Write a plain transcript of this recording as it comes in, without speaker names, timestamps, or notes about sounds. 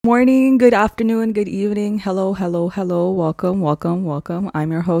morning, good afternoon, good evening. Hello, hello, hello. Welcome, welcome, welcome. I'm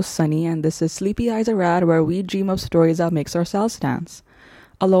your host, Sunny, and this is Sleepy Eyes Are Rad, where we dream of stories that makes ourselves dance.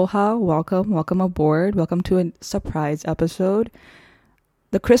 Aloha, welcome, welcome aboard. Welcome to a surprise episode.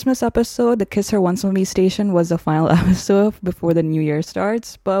 The Christmas episode, the Kiss Her Once With Me station, was the final episode before the new year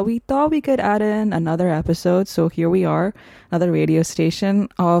starts, but we thought we could add in another episode, so here we are, another radio station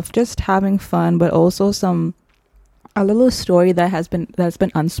of just having fun, but also a little story that's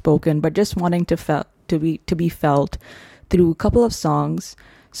been unspoken, but just wanting to be felt through a couple of songs.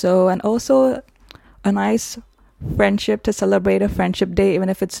 So, and also a nice friendship to celebrate a friendship day, even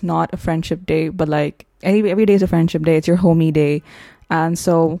if it's not a friendship day, but like every day is a friendship day. It's your homie day. And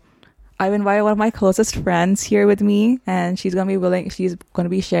so I've invited one of my closest friends here with me, and she's going to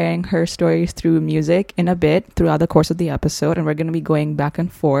be sharing her stories through music in a bit throughout the course of the episode, and we're going to be going back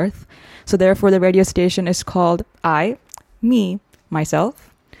and forth. So therefore, the radio station is called Myself,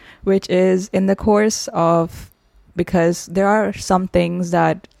 which is in the course of, because there are some things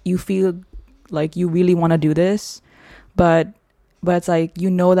that you feel like you really want to do this, but it's like, you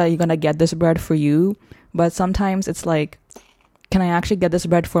know that you're going to get this bread for you, but sometimes it's like, can I actually get this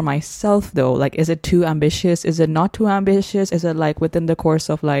bread for myself though? Like, is it too ambitious? Is it not too ambitious? Is it like within the course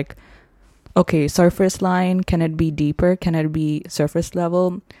of like, okay, surface line? Can it be deeper? Can it be surface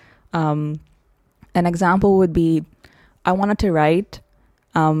level? An example would be, I wanted to write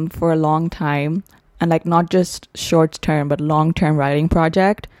for a long time, and like not just short term but long term writing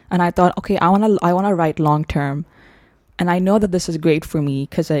project. And I thought, okay, I wanna write long term, and I know that this is great for me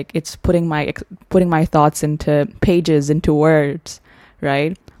because like it's putting my thoughts into pages, into words,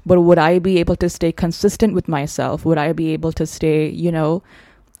 right? But would I be able to stay consistent with myself? Would I be able to stay,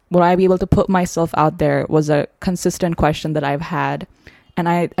 would I be able to put myself out there? Was a consistent question that I've had. And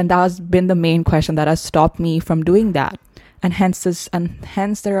that has been the main question that has stopped me from doing that. And hence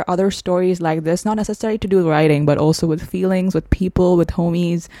there are other stories like this, not necessarily to do with writing, but also with feelings, with people, with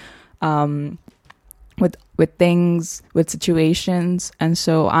homies, with things, with situations. And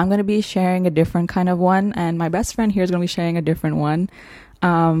so I'm going to be sharing a different kind of one, and my best friend here is going to be sharing a different one.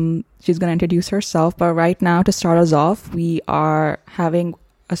 She's going to introduce herself, but right now, to start us off, we are having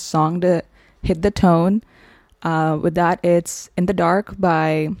a song to hit the tone. With that, it's In the Dark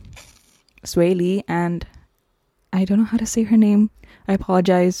by Sway Lee, and I don't know how to say her name. I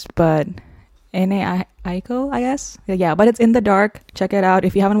apologize, but Ene Aiko, I guess. Yeah, but it's In the Dark. Check it out.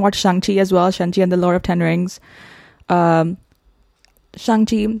 If you haven't watched Shang-Chi as well, Shang-Chi and the Lord of Ten Rings, Shang-Chi,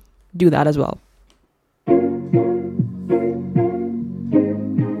 do that as well.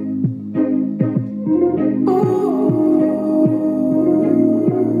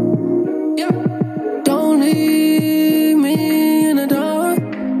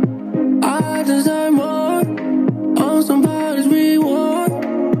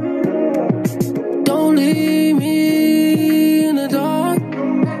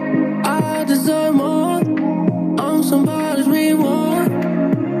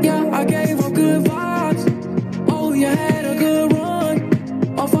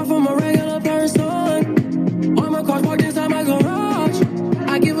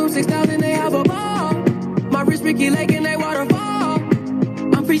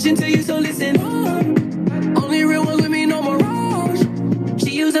 To you, so listen up. Only real ones with me, no more rush.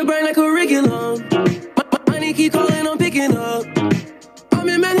 She used her brain like curriculum. My money keep calling, I'm picking up. I'm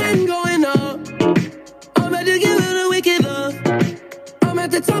in Manhattan going up. I'm about to give it a wicked love. I'm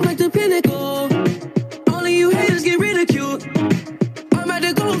at the top like the pinnacle. Only you haters get ridiculed. I'm about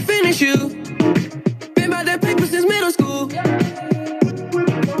to go and finish you. Been by that paper since middle school.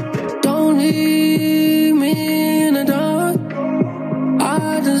 Don't leave me in the dark.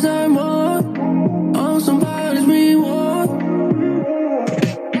 I deserve more on somebody's reward.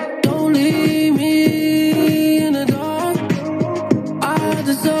 Don't leave me in the dark. I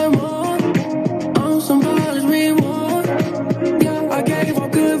deserve more on somebody's reward. Yeah, I gave her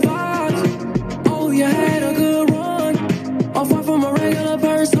good vibes. Oh, you had a good run. I'm far from a regular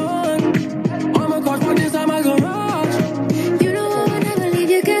person. All my cars parked inside my garage. You know I would never leave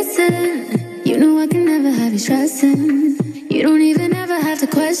you guessing. You know I can never have you stressing. You don't even ever have to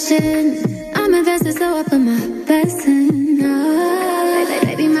question. I'm invested, so I put my best in.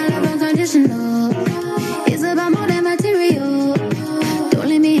 Baby, my love unconditional. It's about more than material. Don't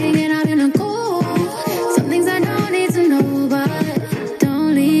leave me hanging out in the cold. Some things I don't need to know, but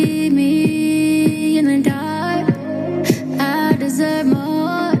don't leave me in the dark. I deserve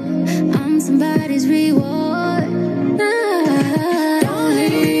more. I'm somebody's reward. Don't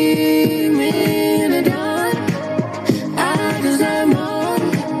leave me in the dark. I deserve more.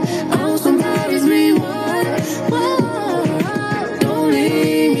 I'm somebody's reward. Whoa. Don't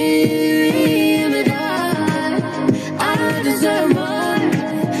leave me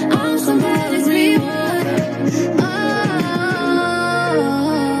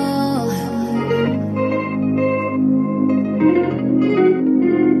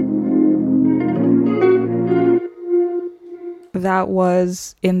that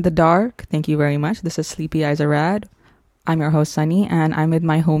was In the Dark. Thank you very much. This is Sleepy Eyes Are Rad. I'm your host, Sunny, and I'm with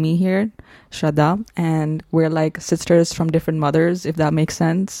my homie here, Shraddha, and we're like sisters from different mothers, if that makes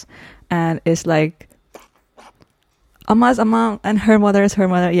sense. And it's like, Amma's Amma, and her mother is her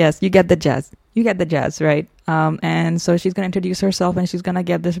mother. Yes, you get the jazz. You get the jazz, right? And so she's going to introduce herself, and she's going to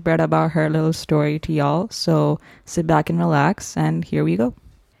get this bread about her little story to y'all. So sit back and relax, and here we go.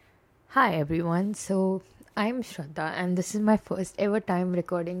 Hi everyone, so I'm Shraddha and this is my first ever time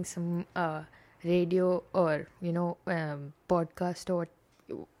recording some radio or podcast or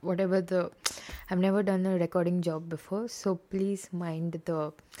whatever. I've never done a recording job before, so please mind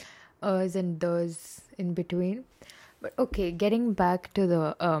the uhs and does in between. But okay, getting back to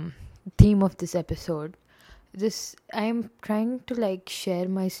the theme of this episode, I'm trying to like share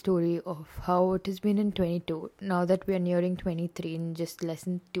my story of how it has been in 22 now that we are nearing 23 in just less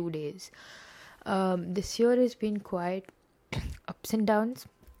than 2 days. This year has been quite ups and downs,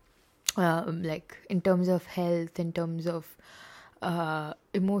 like in terms of health, in terms of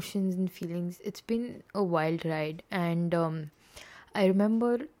emotions and feelings. It's been a wild ride, and I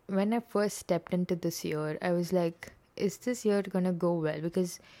remember when I first stepped into this year, I was like, is this year gonna go well?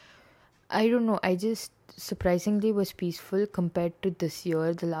 Because I don't know, I just surprisingly was peaceful compared to this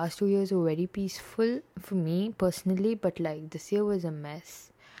year. The last 2 years were very peaceful for me personally, but like this year was a mess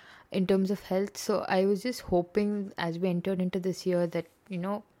in terms of health. So I was just hoping as we entered into this year that,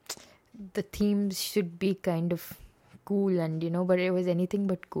 the themes should be kind of cool and, but it was anything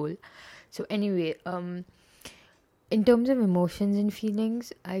but cool. So anyway, in terms of emotions and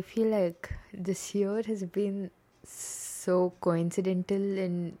feelings, I feel like this year has been so coincidental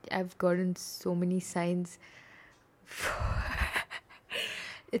and I've gotten so many signs.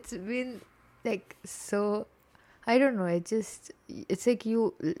 It's been like so, I don't know, it's like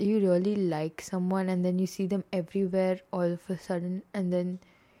you really like someone and then you see them everywhere all of a sudden, and then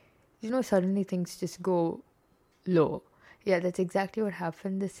suddenly things just go low. Yeah, that's exactly what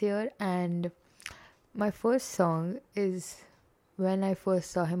happened this year. And my first song is when I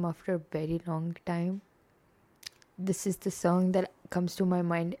first saw him after a very long time. This is the song that comes to my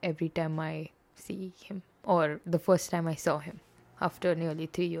mind every time I see him, or the first time I saw him after nearly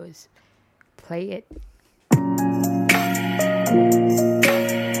 3 years. Play it.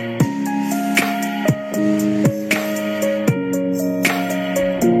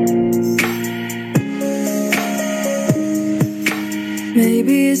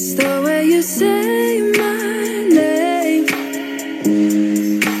 Maybe it's the way you say my name.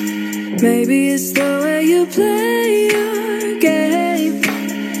 Maybe it's the way you play your game.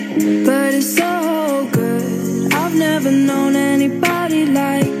 But it's so good. I've never known anybody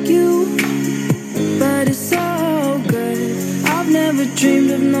like you. But it's so good. I've never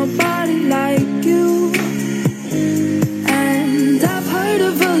dreamed of nobody like you. And I've heard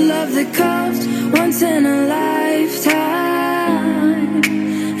of a love that comes once in a lifetime.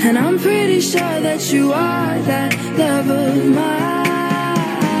 And I'm pretty sure that you are that love of mine.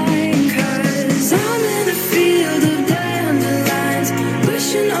 'Cause I'm in a field of dandelions,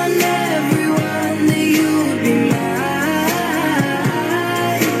 wishing on everyone that you'd be mine.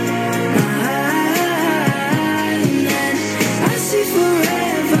 And I see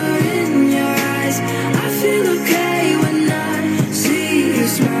forever in your eyes. I feel okay when I see you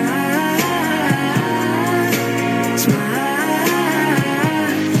smile.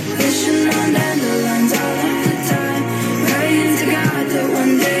 Wishing on dandelions all of the time, praying to God that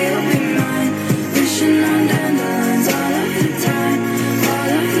one day you'll be mine. Wishing on dandelions all of the time,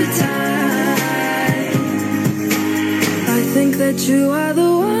 all of the time. I think that you are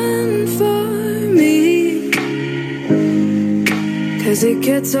the one for me, 'cause it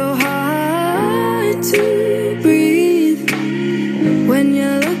gets so hard to breathe when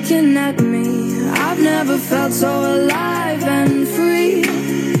you're looking at me. I've never felt so alive and free.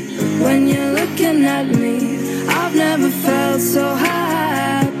 When you're looking at me, I've never felt so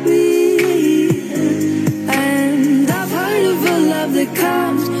happy. And I've heard of a love that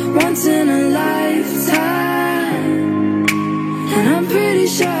comes once in a lifetime. And I'm pretty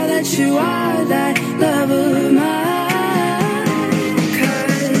sure that you are that love of mine.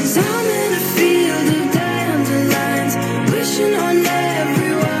 'Cause I'm in a field of dandelions, wishing on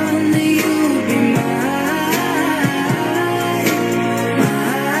everyone that you'd be mine.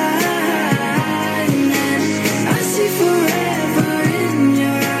 And I see forever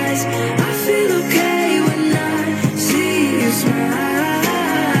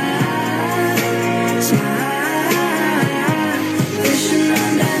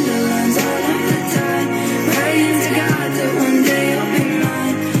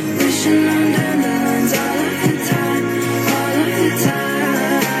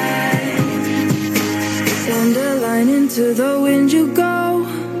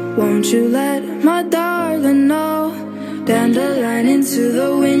with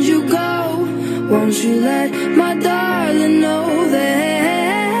the wind you go. Won't you let my darling know that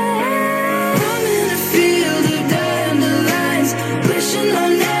I'm in a field of dandelions, wishing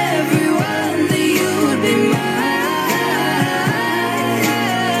on everyone that you would be mine.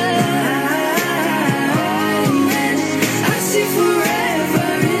 I see forever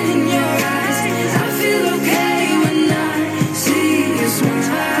in your eyes. I feel okay when I see you smile.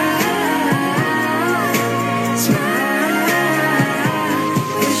 Smile.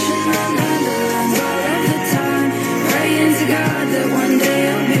 Wishing on dandelions all of the time, praying to God that one day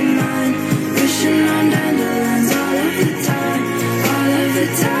you'll be mine. Wishing on dandelions all of the time, all of the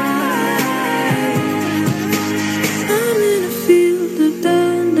time. I'm in a field of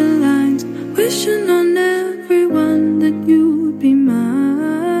dandelions, wishing on everyone that you would be mine,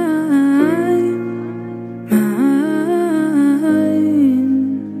 mine.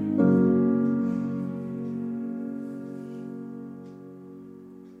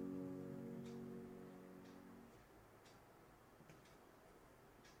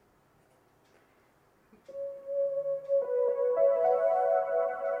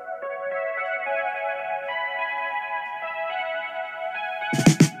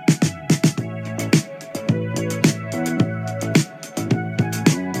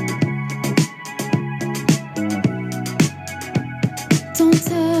 Don't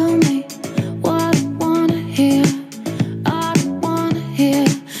tell me what I wanna hear. I don't wanna hear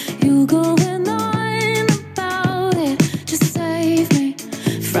you going on about it. Just save me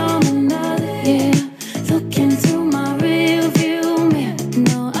from another year. Look into my rear view mirror.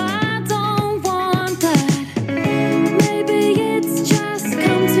 No, I don't want that. Maybe it's just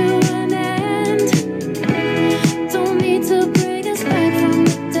come to an end. Don't need to bring us back from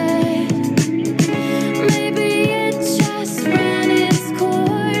the dead. Maybe it just ran its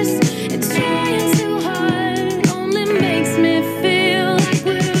course. It's trying too hard, only makes me feel like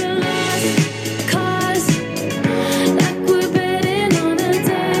we're lost cause, like we're betting on a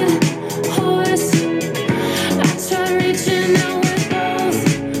dead horse. I tried reaching out with both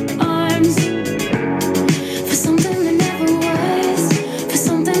arms for something that never was, for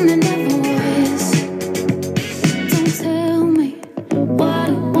something that never was. Don't tell me what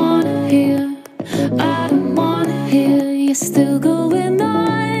I wanna hear. I don't wanna hear you still going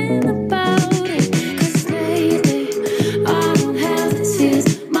on about it. 'Cause lately I don't have the tears.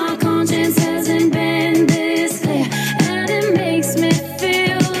 My conscience hasn't been this clear, and it makes me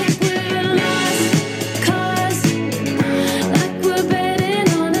feel like we're lost cause, like we're betting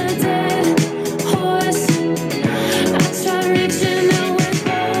on a dead horse. I tried reaching out with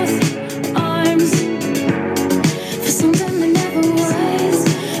both arms for something that never was,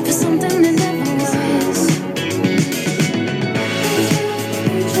 for something that never was.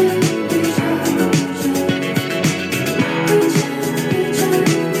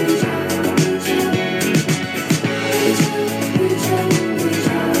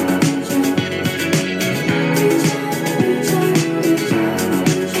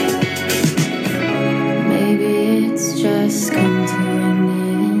 Maybe it's just come to an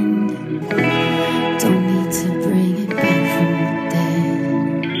end. Don't need to bring it back from the dead.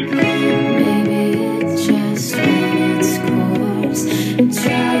 Maybe it just ran its course.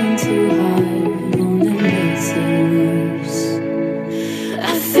 Trying too hard only makes it worse. I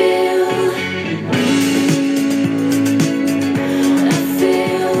feel we're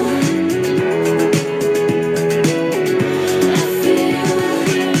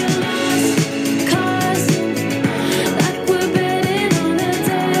lost cause, like we're betting on a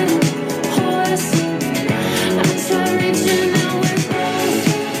dead horse. I tried reaching out with both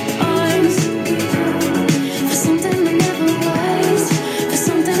arms for something that never was, for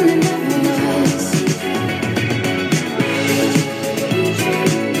something that never was.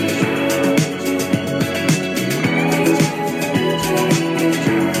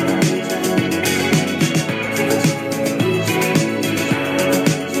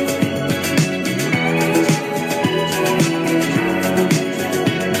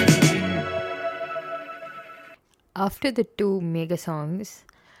 After the two mega songs,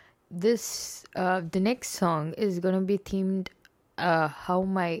 the next song is gonna be themed how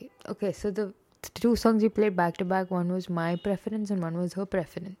my okay. So the two songs you played back to back, one was my preference and one was her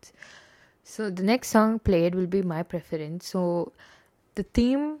preference. So the next song played will be my preference. So the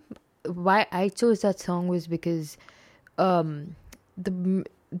theme why I chose that song was because the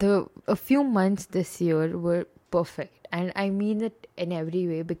a few months this year were perfect, and I mean it in every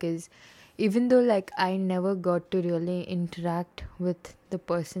way, because even though like I never got to really interact with the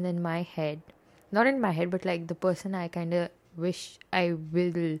person in my head, not in my head, but like the person I kind of wish I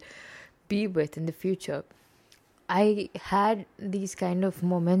will be with in the future, I had these kind of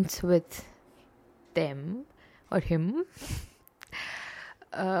moments with them or him,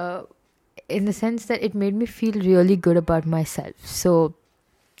 in the sense that it made me feel really good about myself. So,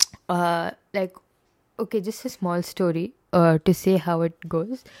 like, okay, just a small story to say how it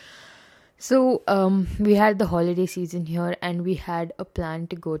goes. So, we had the holiday season here, and we had a plan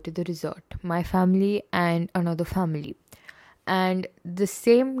to go to the resort, my family and another family. And the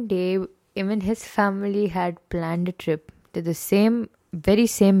same day, even his family had planned a trip to the very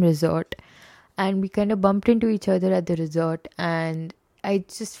same resort, and we kind of bumped into each other at the resort, and I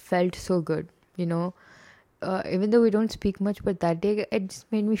just felt so good, even though we don't speak much, but that day it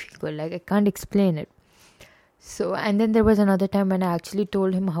just made me feel good. Like, I can't explain it. So, and then there was another time when I actually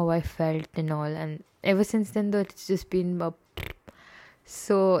told him how I felt and all, and ever since then, though, it's just been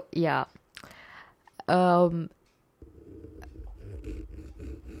so yeah.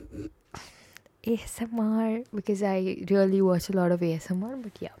 ASMR, because I really watch a lot of ASMR,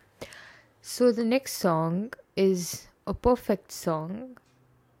 but yeah. So the next song is a perfect song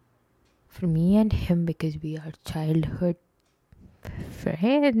for me and him, because we are childhood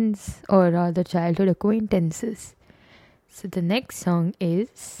friends, or rather childhood acquaintances. So the next song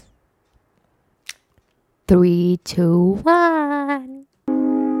is 3, 2, 1.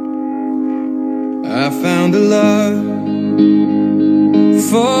 I found a love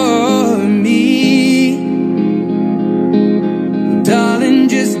for me. Darling,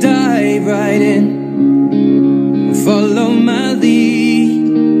 just dive right in, follow my lead.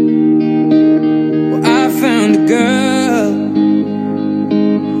 Well, I found a girl,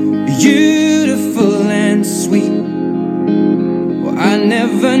 beautiful and sweet. Well, I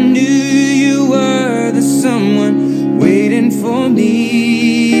never knew you were the someone waiting for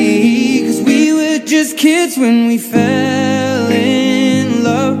me. 'Cause we were just kids when we fell in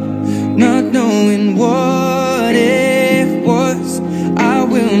love, not knowing what it was. I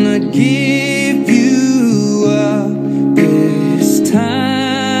will not give you up this time.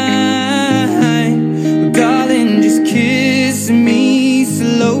 Darling, just kiss me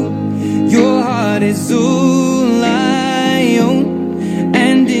slow. Your heart is all I own,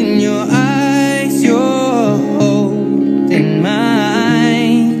 and in your eyes you're holding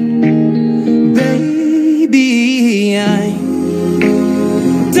mine. Baby, I'm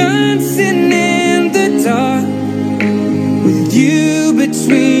dancing in the dark with you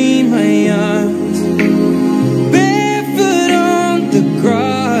between my arms, barefoot on the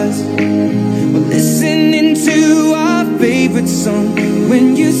grass. We're listening to our favorite song. When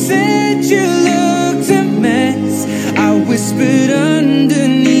you said you looked a mess, I whispered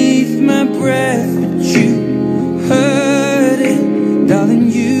underneath my breath, but you heard it. Darling,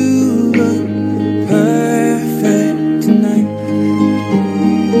 you look perfect tonight.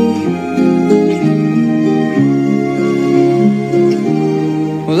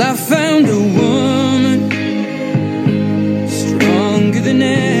 Well, I found a woman stronger than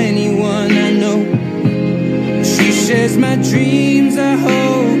anyone I know. She shares my dreams. I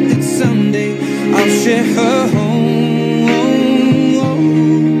hope that someday I'll share her home.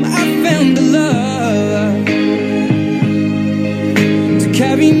 I found a love to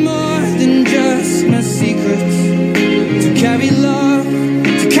carry more than just my secrets, to carry love,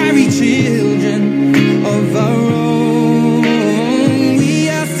 to carry children of our own. We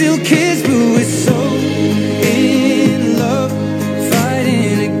are still kids, but we're so in love,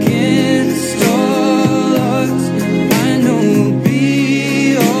 fighting against all odds. I know we'll be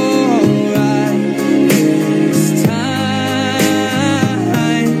alright this time.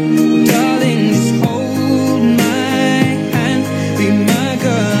 Darling, just hold my hand, be my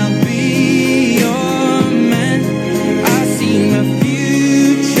girl, I'll be your man. I see my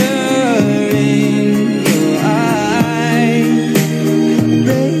future in your eyes.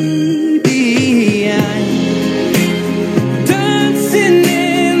 Baby, I'm dancing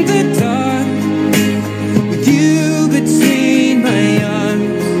in the dark with you between my arms,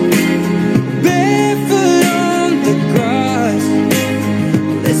 barefoot on the grass,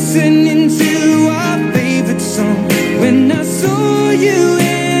 listening to our favorite song. When I saw you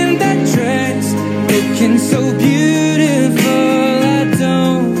in that dress, looking so beautiful, I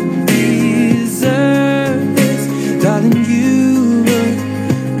don't deserve this. Darling, you look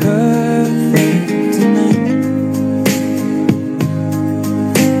perfect tonight.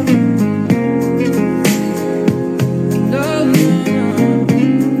 No, no,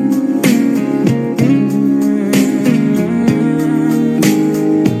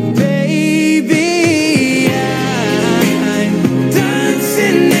 baby, I'm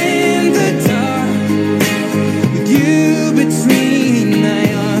dancing in the dark with you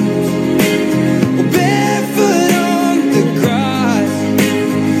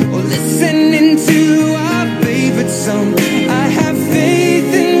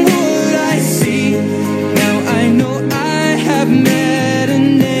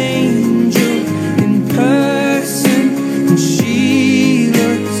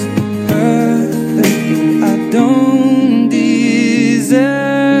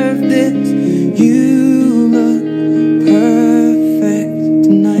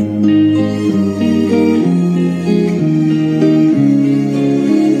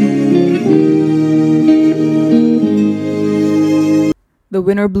The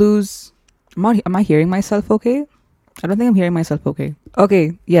winter blues. Am I hearing myself okay? I don't think I'm hearing myself okay.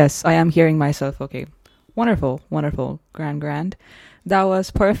 Okay, yes, I am hearing myself okay. Wonderful, wonderful. Grand. That was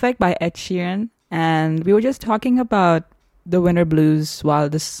Perfect by Ed Sheeran. And we were just talking about the winter blues while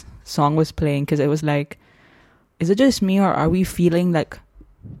this song was playing, because it was like, is it just me, or are we feeling like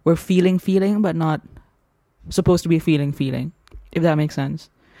we're feeling but not supposed to be feeling, if that makes sense?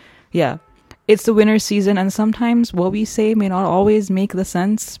 Yeah. It's the winter season, and sometimes what we say may not always make the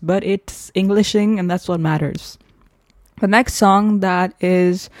sense, but it's Englishing, and that's what matters. The next song that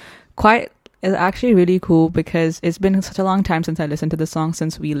is actually really cool, because it's been such a long time since I listened to the song,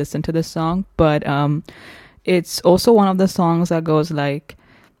 since we listened to this song, but it's also one of the songs that goes like,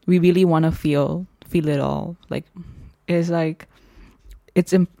 we really want to feel it all. Like, it's like,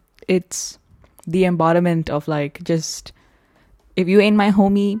 it's the embodiment of like, just, if you ain't my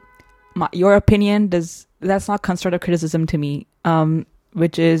homie, your opinion that's not constructive criticism to me,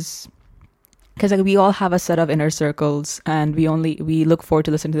 which is because like we all have a set of inner circles, and we look forward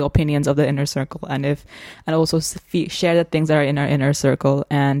to listening to the opinions of the inner circle, and also share the things that are in our inner circle.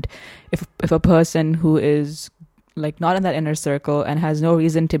 And if a person who is like not in that inner circle and has no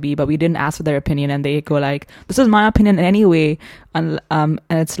reason to be, but we didn't ask for their opinion, and they go like, this is my opinion anyway, and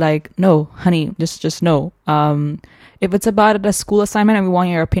it's like, no honey, just no. If it's about a school assignment and we want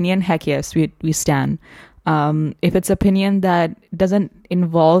your opinion, heck yes, we stand. If it's opinion that doesn't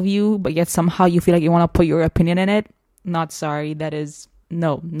involve you, but yet somehow you feel like you want to put your opinion in it, not sorry, that is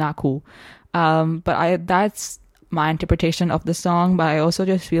not cool. But that's my interpretation of the song. But I also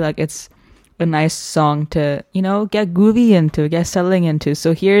just feel like it's a nice song to, get groovy into, get settling into.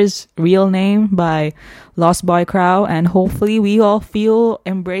 So here's Real Name by Lost Boy Crow, and hopefully we all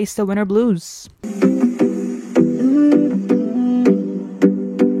embrace the winter blues.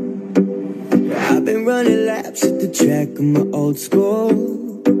 I've been running laps at the track of my old school.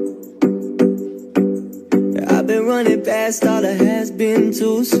 I've been running past all the has-been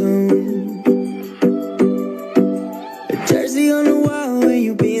too soon. A jersey on the wall, where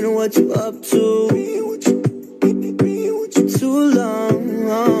you been and what you up to. Too long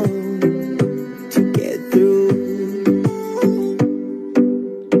to get through.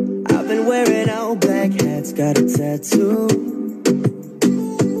 I've been wearing all black hats, got a tattoo.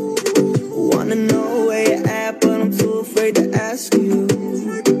 Wanna know where you're at, but I'm too afraid to ask you.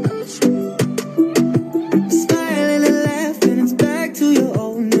 Smiling and laughing, it's back to your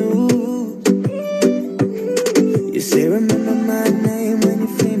old news. You say remember my name when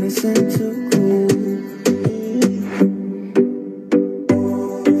you're famous and too cool.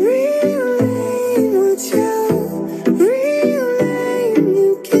 Real name, what's your real name?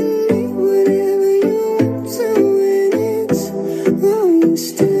 You can be whatever you want to, and it's all you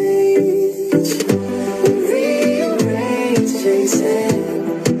stay.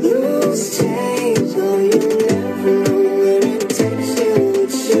 Lose change, oh, you never know where it takes you,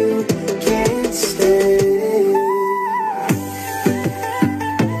 but you can't stay.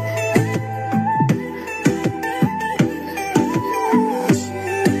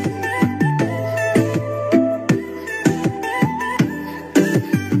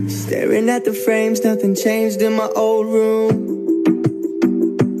 Staring at the frames, nothing changed in my old room.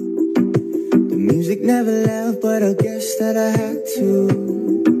 The music never left, but I guess that I had to.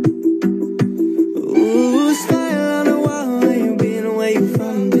 Ooh, smile on the wall, where you been away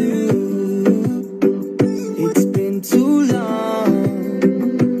from you. It's been too long,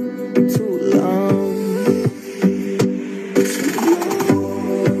 too long.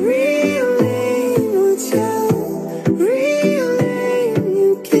 Real name, what's your real name?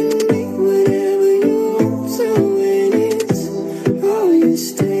 You can be whatever you want to, and it's all you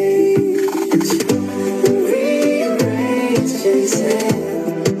stay. Rearrange, chasing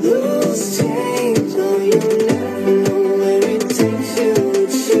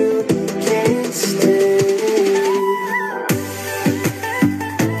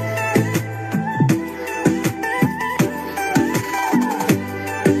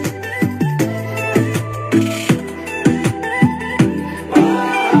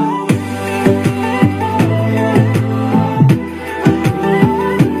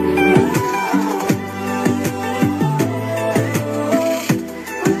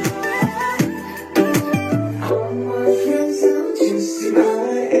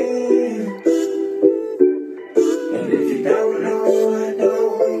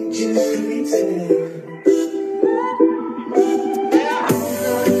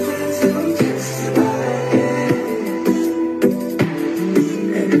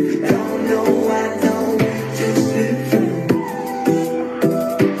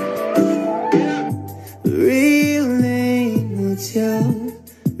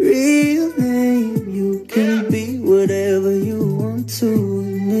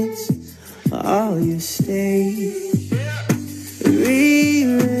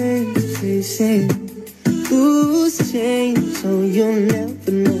chasing loose change, so you'll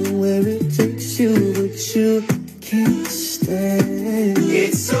never know where it takes you, but you can't stay.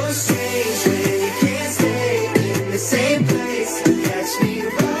 It's so strange when you can't stay in the same place. Catch me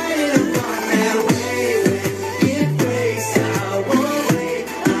riding upon that wave. When it breaks, I won't wait.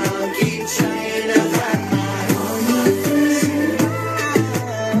 I'll keep trying to find my home.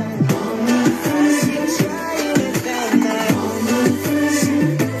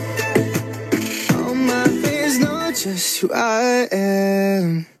 Just who I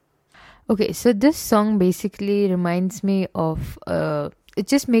am. Okay, so this song basically reminds me of it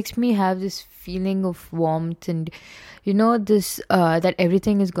just makes me have this feeling of warmth, and this that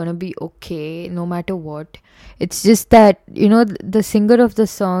everything is gonna be okay no matter what. It's just that the singer of the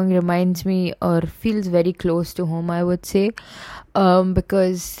song reminds me or feels very close to home, I would say,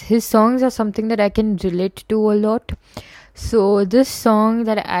 because his songs are something that I can relate to a lot. So this song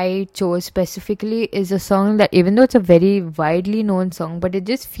that I chose specifically is a song that, even though it's a very widely known song, but it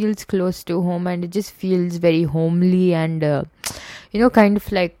just feels close to home, and it just feels very homely, and kind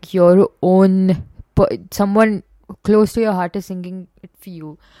of like your own someone close to your heart is singing it for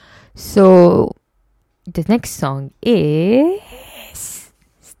you. So the next song is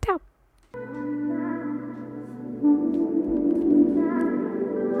Stop.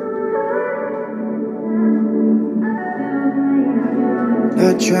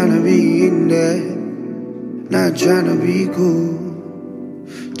 Not tryna be in there, not tryna be cool,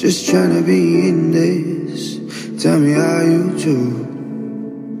 just tryna be in this. Tell me how you do.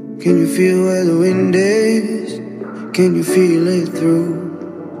 Can you feel where the wind is? Can you feel it through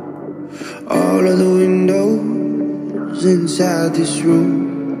all of the windows inside this room?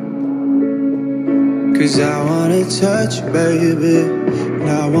 'Cause I wanna touch you, baby, and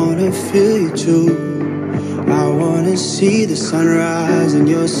I wanna feel you too. I wanna see the sunrise and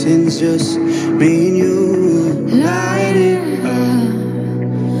your sins, just me and you. Light it up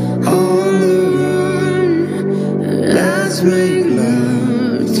on the run. Let's make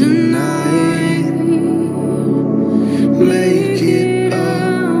love tonight. Make it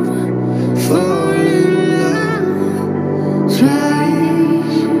up, fall in love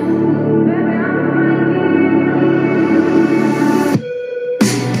twice.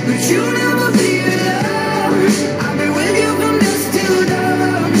 But you never feel love. I've been with you from dusk till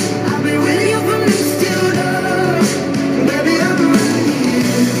dawn. I've been with you from dusk till dawn. Baby, I'm right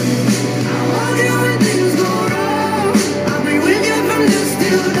here. I want you when things go wrong. I've been with you from dusk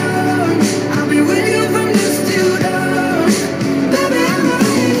till dawn. I've been with you from dusk till dawn. Baby, I'm right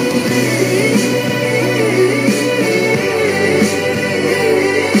here.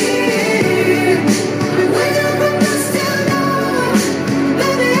 I've been with you from dusk till dawn.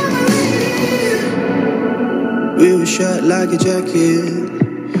 Baby, I'm right here. We were shut like a jacket,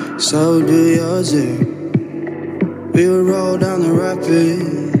 so do yours. We would roll down the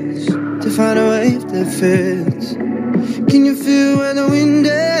rapids to find a wave that fits. Can you feel where the wind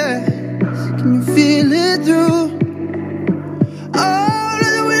is? Can you feel it through all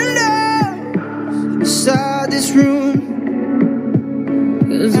of the windows inside this room?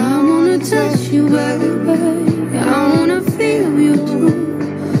 'Cause I wanna touch you, baby. I wanna feel you too.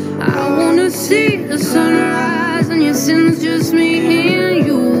 I wanna see the sunrise and your sins, just me and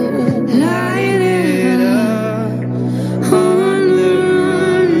you. Light it up on the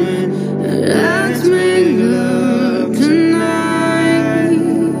run. Let's make love tonight.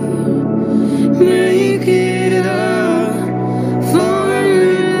 Make it up, fall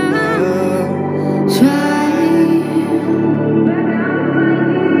in love twice.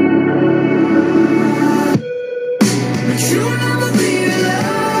 But you never feel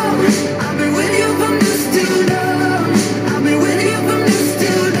love. I've been with you from dusk till dawn. I've been with you from dusk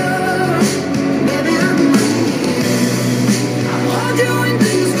till dawn. Baby, I'm right here. I want you when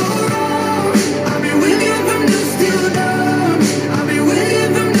things go wrong. I've been with you from dusk till dawn. I've been with you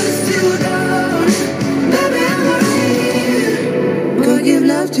from dusk till dawn. Baby, I'm right here. Go give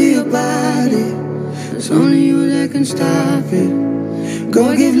love to your body. It's only you that can stop it. Go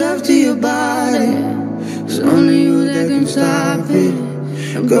give love to your body. It's only you that can stop it.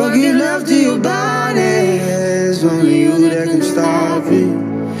 Go give love to your body. It's only you that can stop it.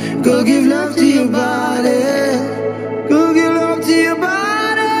 Go give love to your body. Go give love to your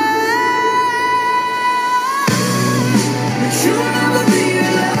body. But you never feel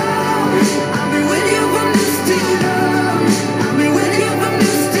love. I've been with you from dusk till dawn. I've been with you from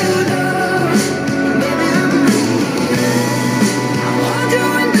dusk till dawn. Baby, I'm right here. I want you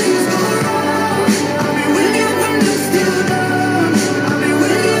when things go wrong. I've been with you from dusk till dawn. I've been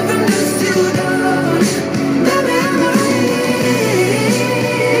with you from dusk till dawn. Baby, I'm right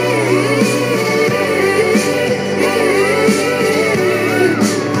here.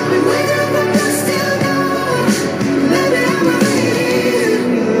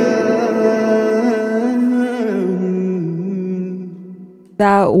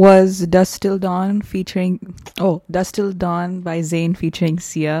 That was Dust Till Dawn Dust Till Dawn by Zayn featuring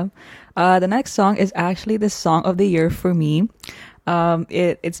Sia. The next song is actually the song of the year for me.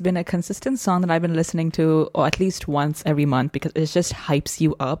 It's been a consistent song that I've been listening to at least once every month because it just hypes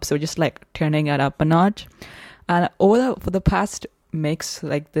you up. So just like turning it up a notch. And for the past mix,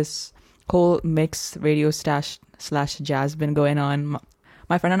 like this whole mix radio slash jazz been going on.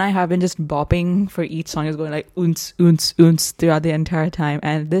 My friend and I have been just bopping for each song. Is going like oons, oons, oons throughout the entire time.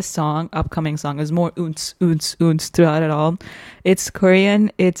 And this upcoming song, is more oons, oons, oons throughout it all. It's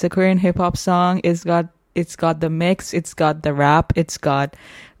Korean. It's a Korean hip hop song. It's got the mix. It's got the rap. It's got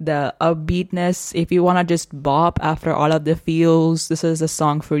the upbeatness. If you want to just bop after all of the feels, this is a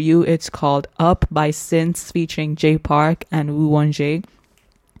song for you. It's called Up by Synths featuring Jay Park and Woo Won Jae.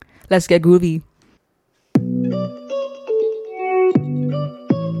 Let's get groovy.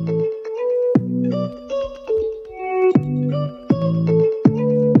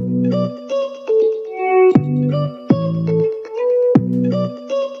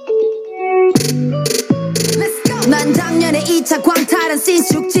 난 작년에 2차 광탈한 씬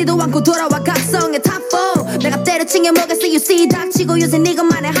죽지도 않고 돌아와 각성의 탑4 내가 때려친 게 뭐겠어 you see 닥치고 요새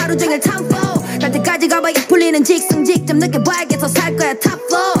니것만의 하루 종일 탐포 갈 때까지 가봐야 풀리는 직성 직접 느껴봐야겠어 살 거야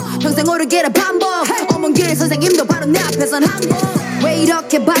탑4 평생 오르기를 반복 어먼길 선생님도 바로 내 앞에선 항복 왜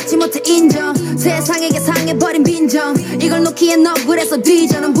이렇게 받지 못해 인정 세상에게 상해버린 빈정 이걸 놓기엔 억울해서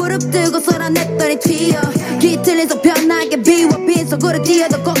뒤져 넌 부릅뜨고 쏟아냈더니 튀어 뒤틀린 속 편하게 비워 빈속으로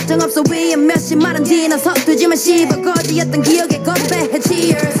뛰어도 걱정 없어 위에 몇십만원 뒤는 서투지만 씹어 거지였던 기억에 건배해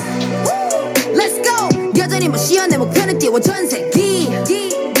cheers Let's go 여전히 못 쉬어 내 목표는 띄워 전세기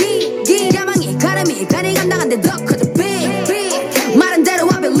야망이 가름이 가니 감당한데 더 커져 big 말한 대로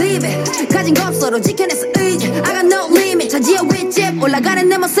I believe it 가진 거 없어도 지켜냈어 의지 I got no limit 차지어 윗집 올라가는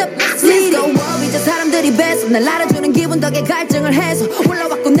내 모습 Let's go 이제 사람들이 배서 날 알아주는 기분 덕에 갈증을 해서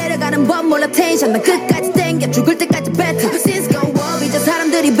올라왔고 내려가는 법 몰라 텐션 난 끝까지 땡겨 죽을 때까지 뱉어 Since go up 이제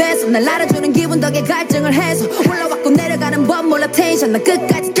사람들이 배서 날 알아주는 기분 덕에 갈증을 해서 올라왔고 내려가는 법 몰라 텐션 난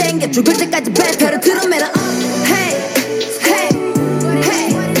끝까지 땡겨 죽을 때까지 뱉어 Better to the middle up Hey Hey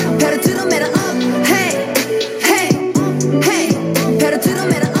Hey Better to the middle up Hey Hey Hey Better to the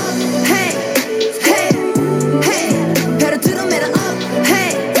middle up Hey Hey Hey Better to the middle up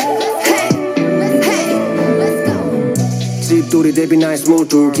Hey Hey Hey Let's go 집돌이 대비 나이스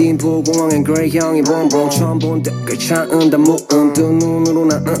모두 김포공항엔 그레이형이 봄봄 처음 본 댓글 차은다 모음 뜬 눈으로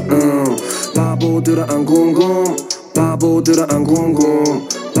난 바보들아 안 궁금 바보들아 안 궁금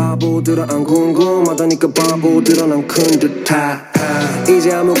바보들아 안 궁금하다니까 바보들아 난 큰 듯하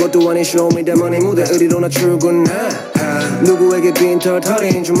이제 아무것도 아닌 쇼미더머니 무대 의리로 나 출근해 누구에게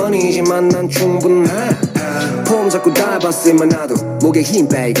빈털털인 주머니지만 난 충분해 폼 잡고 닮았으면 나도 목에 힘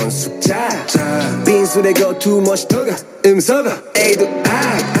빼 이건 숫자 빈술에 겉투 멋있더가 음서가 에이도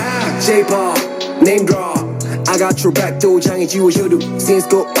J-pop name drop I got your back 도장이 지워져도 Since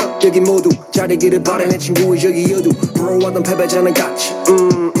go up 여기 모두 잘 되기를 바래 내 친구의 여기 여두 부러워하던 패배자는 같이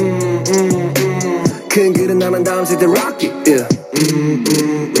큰 그릇 나는 다음 세대 rock it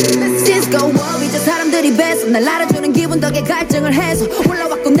Since go up 이제 사람들이 배서 날 알아주는 기분 덕에 갈증을 해서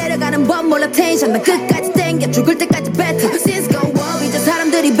올라왔고 내려가는 법 몰라 텐션 난 끝까지 땡겨 죽을 때까지 뱉어 Since go up 이제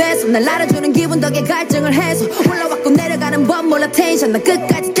사람들이 배서 날 알아주는 기분 덕에 갈증을 해서 올라왔고 내려가는 법 몰라 텐션 난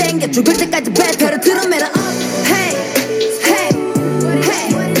끝까지 땡겨 죽을 때까지 뱉어 Better to the middle up Hey Hey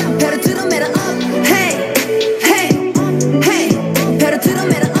Hey Better to the middle up Hey Hey Hey Better to the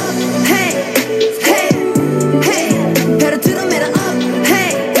middle up Hey Hey Hey Better to the middle up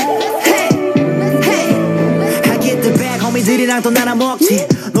Hey Hey Hey I get the bag 호미들이랑 또 나눠 먹지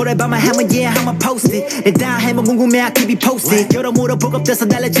노래방만 하면 yeah I'ma post it 내 다음은 궁금해 I keep it posted 여러모로 복업돼서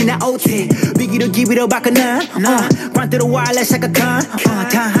달라진 나 OT 위기로 기비로 바꿔놔 관대로 와일래 샤카칸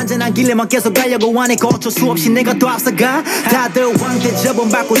다 한잔하길래만 계속 가려고 하니까 어쩔 수 없이 내가 또 앞서가 다들 왕대접은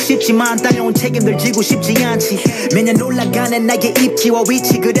받고 싶지만 따려온 책임들 지고 싶지 않지 매년 올라가는 나의 입지와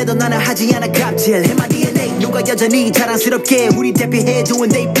위치 그래도 나는 하지 않아 갑질 In my DNA 누가 여전히 자랑스럽게 우리 대표해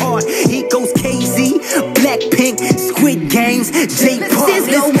doing their part It goes KZ, Blackpink, Squid Games, J-pop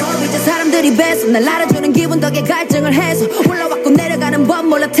이제 사람들이 배서 날 알아주는 기분 덕에 갈증을 해서 올라왔고 내려가는 법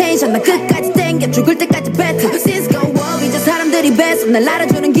몰라 텐션 난 끝까지 땡겨 죽을 때까지 뱉어 Since go up 이제 사람들이 배서 날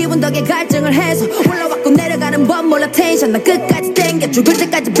알아주는 기분 덕에 갈증을 해서 올라왔고 내려가는 법 몰라 텐션 난 끝까지 땡겨 죽을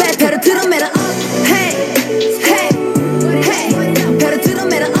때까지 뱉어 Better to the middle up Hey Hey Hey Better to the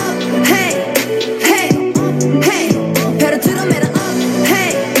middle up Hey Hey Hey Better to the middle up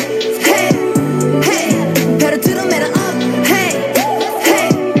Hey Hey Hey Better to the middle up Hey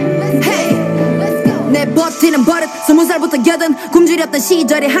내 버티는 버릇 20살부터 8 굶주렸던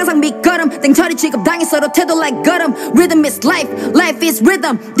시절에 항상 밑거름 땡처리 취급당해 서로 태도 like gutter. Rhythm is life, life is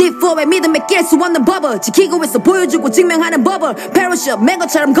rhythm. Deep flow에 믿음에 깰 수 없는 버블. 지키고 있어 보여주고 증명하는 버블. Parachute 맨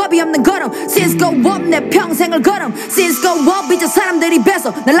것처럼 겁이 없는 걸음. Since go up 내 평생을 걸음. Since go up 이제 사람들이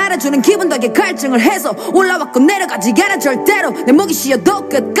뺏어 날 알아주는 기분 덕에 갈증을 해서 올라왔고 내려가지 않아 절대로 내 목이 쉬어도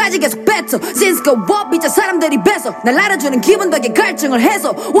끝까지 계속 뱉어. Since go up 이제 사람들이 뺏어 날 알아주는 기분 덕에 갈증을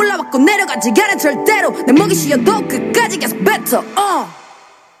해서 올라왔고 내려가지 않아 절대로 내 목이 쉬어도 끝까지 계속 뱉어.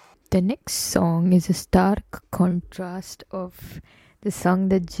 The next song is a stark contrast of the song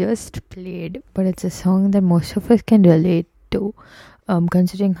that just played, but it's a song that most of us can relate to,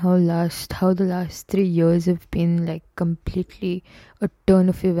 considering how the last 3 years have been like completely a turn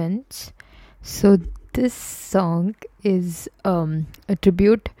of events. So this song is a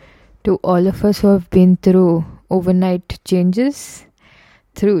tribute to all of us who have been through overnight changes,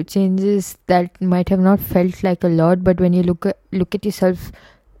 through changes that might have not felt like a lot, but when you look at yourself,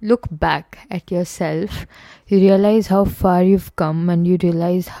 look back at yourself, you realize how far you've come, and you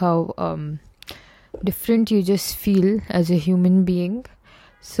realize how different you just feel as a human being.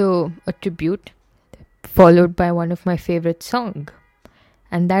 So a tribute followed by one of my favorite song,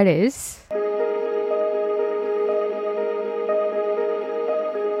 and that is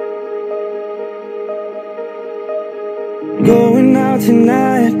Going out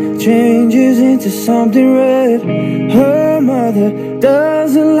tonight changes into something red. Her mother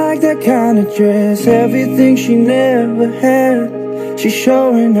doesn't like that kind of dress. Everything she never had, she's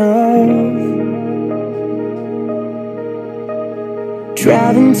showing off.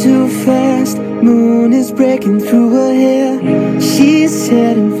 Driving too fast, moon is breaking through her hair. She's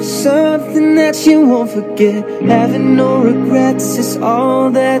heading for something that she won't forget. Having no regrets is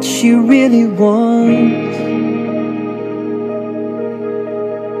all that she really wants.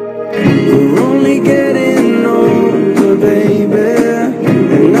 We're only getting older, baby,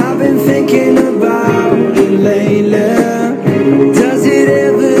 and I've been thinking about it lately. Does it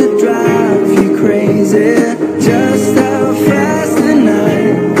ever drive you crazy? Just how fast the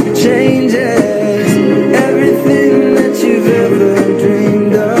night changes. Everything that you've ever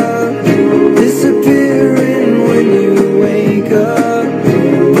dreamed of disappearing when you wake up.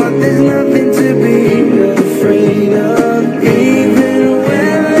 But there's nothing to be afraid of, even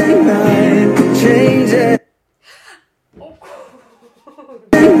when the night changes.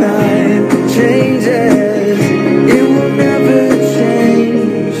 The night changes. It will never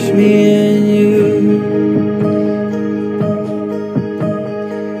change me and you.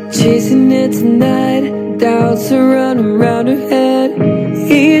 Chasing it tonight, doubts are running around her head.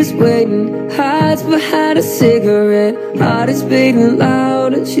 He's waiting, hides behind a cigarette. Heart is beating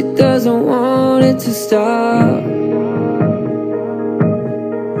loud and she doesn't want it to stop.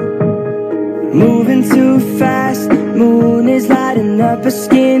 Moving too fast, moon is lighting up her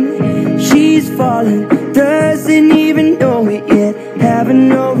skin. She's falling, doesn't even know it yet. Having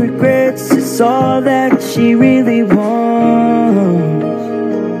no regrets, it's all that she really wants.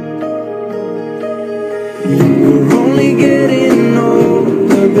 We're only getting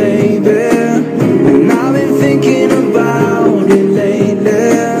older, baby, and I've been thinking about it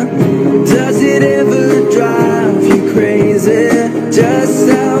lately. Does it ever drive you crazy? Just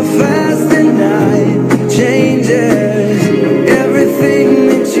how fast the night changes. Everything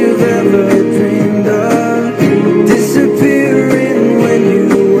that you've ever dreamed of disappearing when you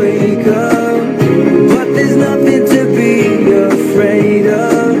wake up. But there's nothing to be afraid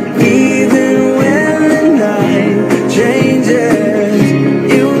of, even when the night changes.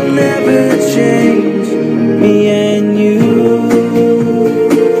 It will never change me and you.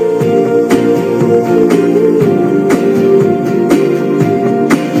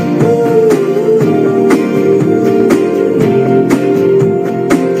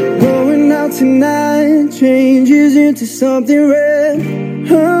 Going out tonight changes into something red.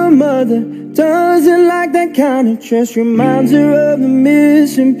 Her mother doesn't like that kind of dress. Reminds her of the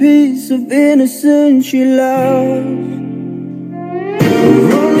missing piece of innocence she lost.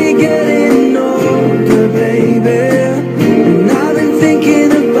 We're only getting older, baby, and I've been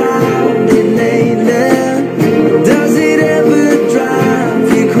thinking about it lately. Does it ever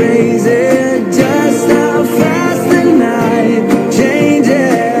drive you crazy? Just how fast the night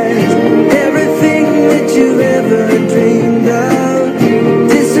changes. Everything that you've ever dreamed of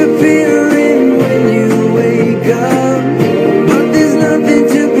disappearing when you wake up. But there's nothing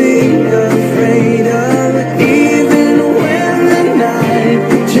to be afraid of, even when the night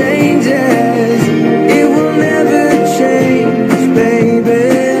changes. It will never change,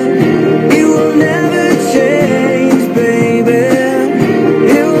 baby.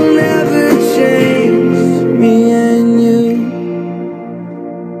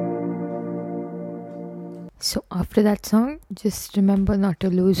 after that song, just remember not to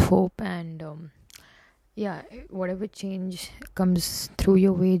lose hope, and yeah, whatever change comes through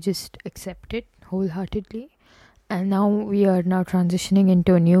your way, just accept it wholeheartedly. And now we are now transitioning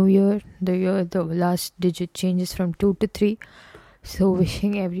into a new year. The last digit changes from 2 to 3. So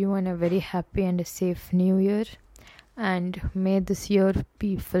wishing everyone a very happy and a safe new year. And may this year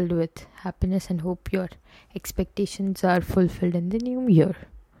be filled with happiness, and hope your expectations are fulfilled in the new year.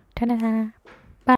 Ta-da!